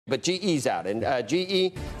But GE's out, and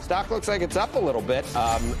GE stock looks like it's up a little bit.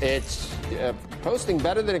 It's posting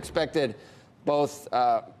better than expected, both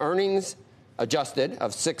earnings adjusted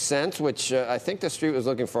of 6 cents, which I think the street was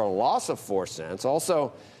looking for a loss of 4 cents.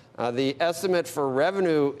 Also, the estimate for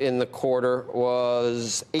revenue in the quarter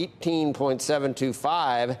was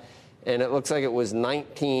 18.725, and it looks like it was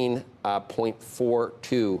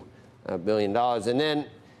 $19.42 billion. And then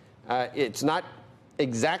it's not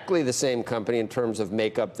exactly the same company in terms of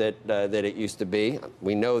makeup that it used to be.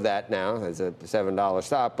 We know that now as a $7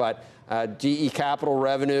 stock. But GE Capital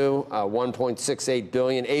revenue, $1.68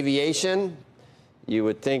 billion. Aviation, you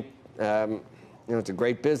would think it's a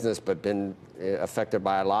great business, but been affected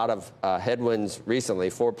by a lot of headwinds recently.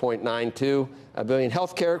 $4.92 billion.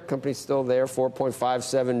 Healthcare company still there,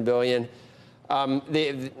 $4.57 billion.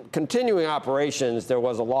 The continuing operations, there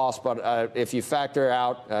was a loss, but if you factor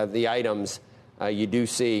out the items, you do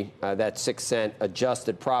see that 6 cent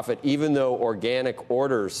adjusted profit, even though organic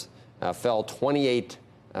orders fell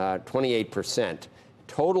 28%.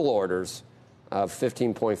 Total orders of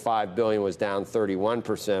 15.5 billion was down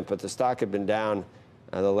 31%, but the stock had been down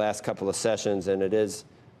the last couple of sessions, and it is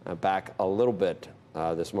back a little bit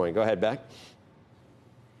this morning. Go ahead, Beck.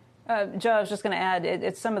 Joe, I was just going to add,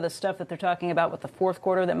 it's some of the stuff that they're talking about with the fourth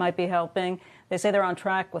quarter that might be helping. They say they're on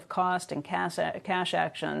track with cost and cash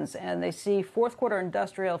actions, and they see fourth quarter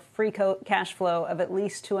industrial free cash flow of at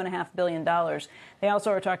least $2.5 billion. They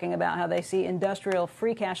also are talking about how they see industrial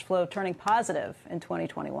free cash flow turning positive in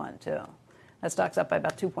 2021, too. That stock's up by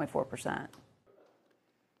about 2.4%.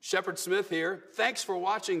 Shepard Smith here. Thanks for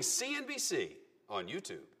watching CNBC on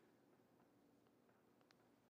YouTube.